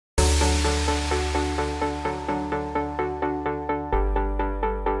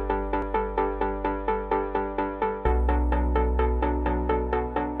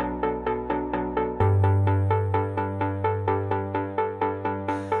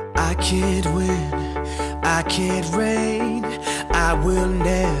I can't win, I can't reign. I will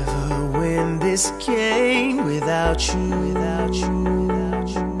never win this game without you, without you, without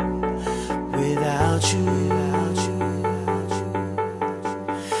you, without you, without you.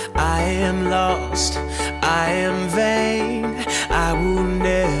 I am lost, I am vain. I will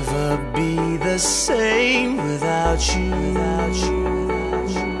never be the same without you, without you,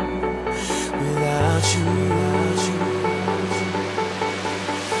 without you, without you.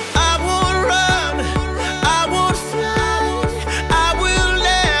 I won't run, I won't fly. I will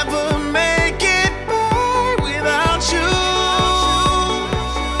never make it by without you,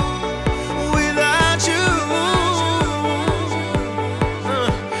 without you.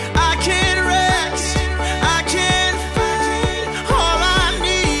 I can't rest, I can't fight. All I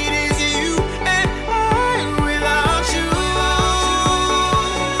need is you and I without you,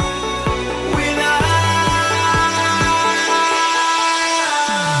 without you.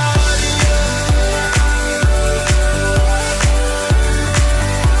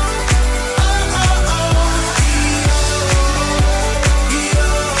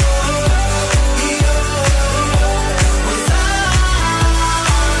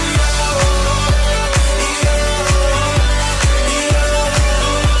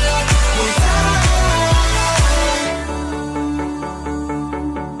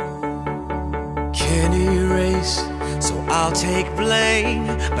 Can't erase, so I'll take blame,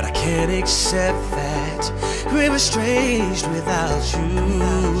 but I can't accept that we were estranged without you,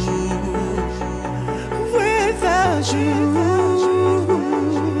 without you.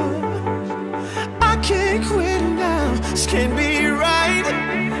 I can't quit now, this can't be right.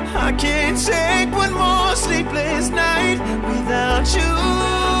 I can't take one more sleepless night without you,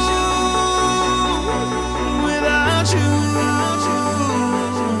 without you.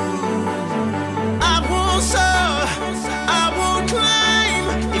 I won't soar, I won't climb.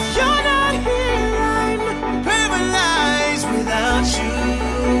 If you're not here, I'm paralyzed without you,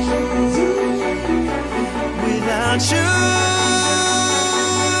 without you.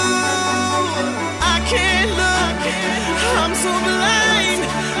 I can't look, I'm so blind.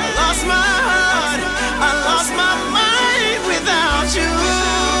 I lost my heart, I lost my mind without you.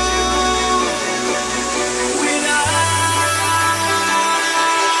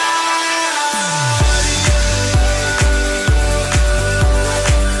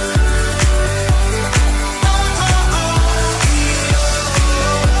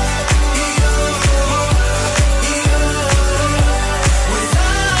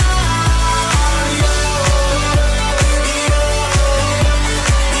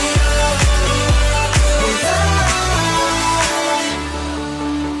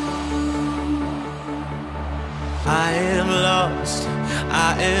 I am lost,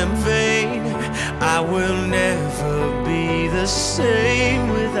 I am vain. I will never be the same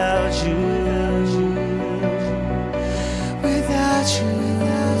without you, without you,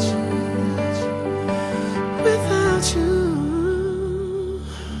 without you, without you.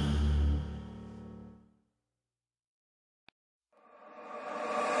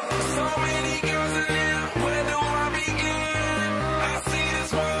 So many girls in here, where do I begin? I see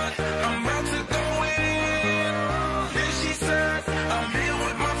this one, I'm about to go in. Then she says, I'm here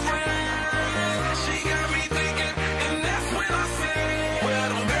with my friends. She got me thinking, and that's when I say, where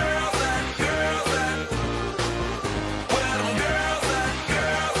them girls at, girls at? Where them girls at,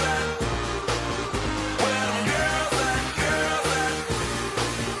 girls at? Where them girls at, girls at?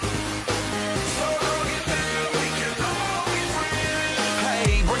 So don't get mad, we can all be friends. Hey,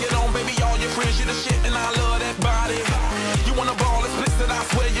 bring it on, baby, all your friends, you the shit, and I love that body. You wanna ball explicit, I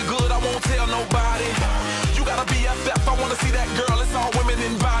swear you're good, I won't tell nobody. You gotta be BFF, I wanna see that girl, it's all women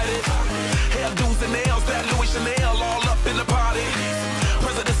invited. Hairdos and nails, that Louis Chanel, all up in the party.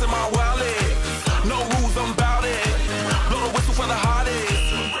 Presidents in my wallet, no rules, I'm bout it. Blow the whistle for the hottest.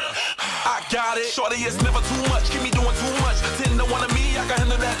 I got it. Shorty, it's never too much, keep me doing too much. 10 to 1 of me, I can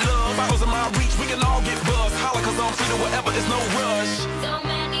handle that love. Bottles in my reach, we can all get buzzed. Holla, cause I'm free to whatever, it's no rush. So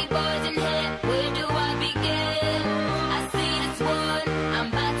many boys in here, where do I begin? I see this one, I'm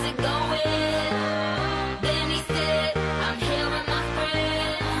about to go in. Then he said, I'm here with my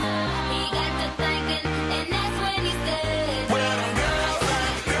friends. He got to thinking, and that's when he said, Where them girls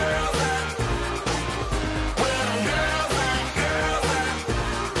at, girls at? Where them girls at, girls at?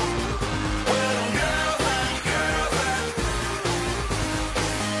 Where them girls at, girls at?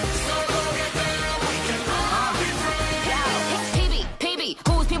 So don't get mad, we can all be friends. yo, PB,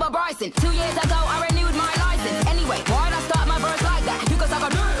 who's People Bryson? 2 years ago, I renewed my license. Anyway, why'd I start my verse like that? You can suck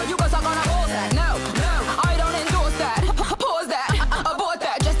on you can suck on a horse that. No, I don't endorse that. Pause that, abort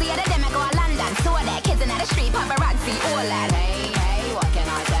that. Just the other day, I go to London. Saw their kids in the street, paparazzi, all that. Hey, what can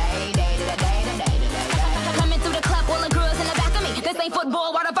I say?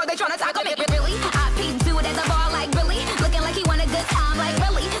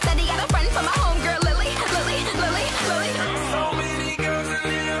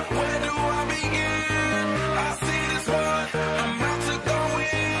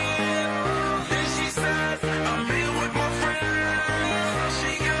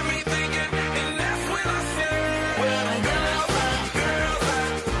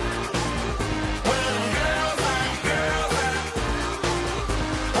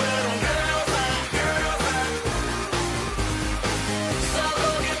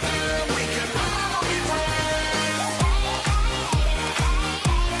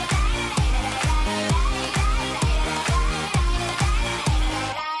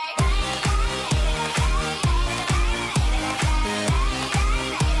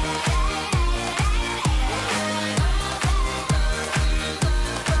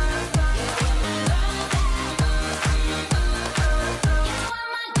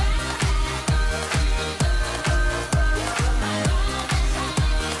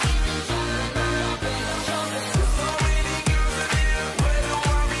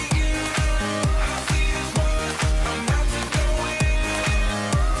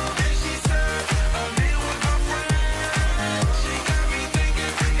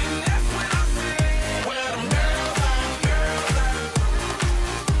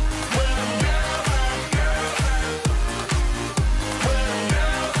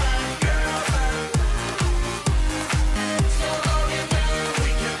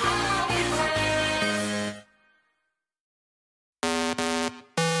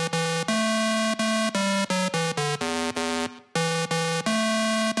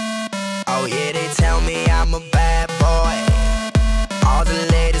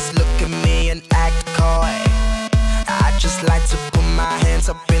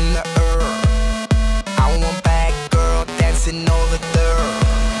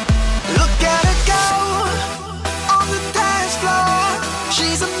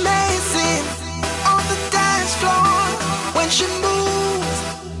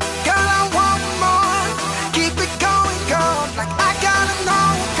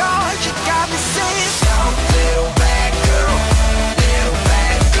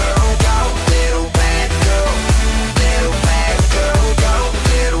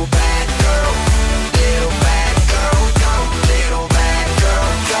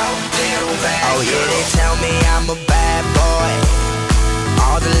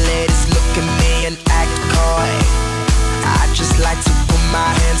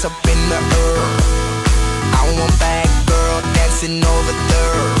 hands up in the air. I want that girl dancing over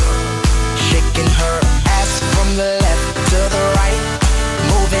there, shaking her ass from the left to the right,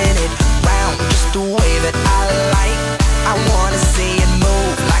 moving it round just the way that I like. I wanna see it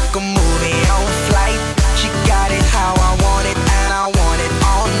move like a movie on flight. She got it how I want it, and I want it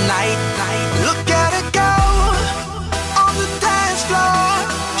all night. Look at her go on the dance floor.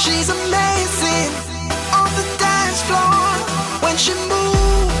 She's amazing on the dance floor. When she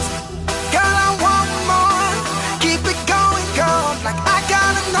moves, girl, I want more. Keep it going, girl, like I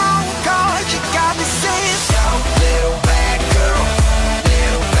gotta know, girl. She got me saying, go, little bad girl,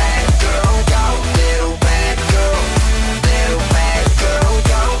 little bad girl, go, little bad girl, little bad girl,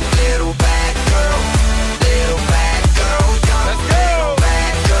 go, little bad girl, little bad girl, go. Let's go. Little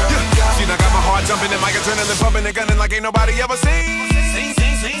bad girl, go. See, now got my heart jumping and my adrenaline pumping and gunning like ain't nobody ever seen.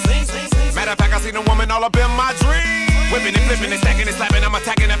 Matter of fact, I seen a woman all up in my dream. Whipping and flipping and stacking and slapping, I'm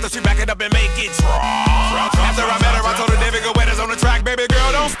attacking after she back it up and make it drop. After I met her, I told her, David, go on the track, baby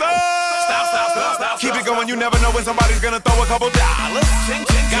girl, don't stop. Keep it going, you never know when somebody's gonna throw a couple dollars.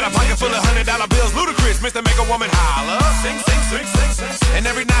 Got a pocket full of $100 bills, ludicrous, Mr. Make a Woman holler. And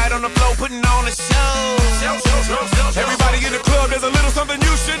every night on the floor, putting on a show. Everybody in the club, there's a little something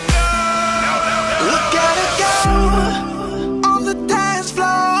you should know. Look at her go on the dance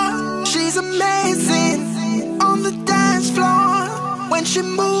floor. She's amazing on the dance floor. When she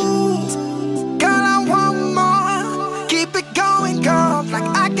moves,